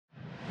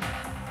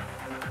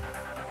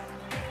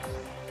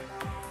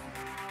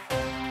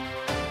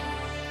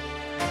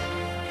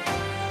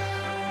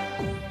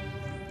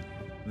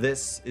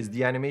This is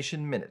the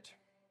Animation Minute.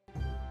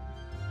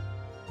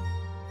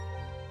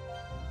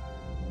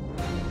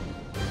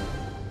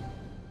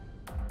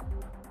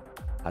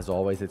 As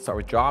always, let's start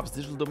with jobs.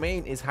 Digital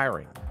Domain is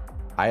hiring.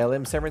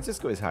 ILM San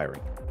Francisco is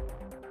hiring.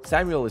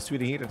 Samuel is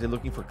tweeting here that they're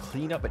looking for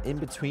cleanup and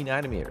in-between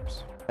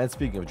animators. And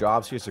speaking of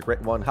jobs, here's a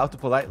great one. How to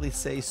politely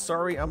say,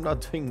 sorry, I'm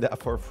not doing that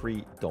for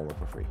free. Don't work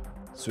for free.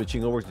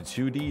 Switching over to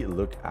 2D,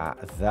 look at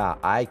that.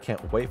 I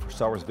can't wait for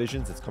Star Wars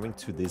Visions. It's coming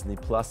to Disney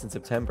Plus in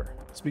September.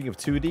 Speaking of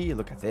 2D,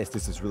 look at this.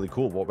 This is really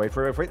cool. Wait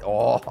for it.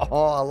 Oh,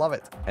 I love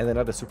it. And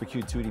another super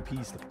cute 2D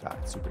piece. Look at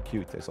that. Super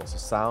cute. There's also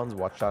sounds.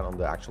 Watch that on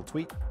the actual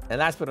tweet. And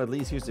last but not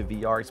least, here's the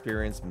VR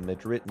experience,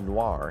 Madrid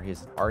Noir.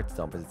 Here's an art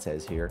dump, as it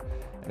says here.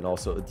 And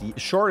also the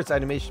shortest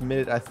animation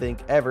minute, I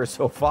think, ever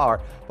so far.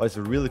 But it's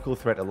a really cool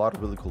thread. A lot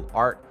of really cool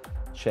art.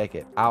 Check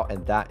it out.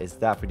 And that is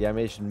that for the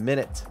Animation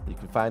Minute. You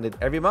can find it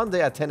every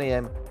Monday at 10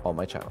 a.m. on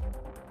my channel.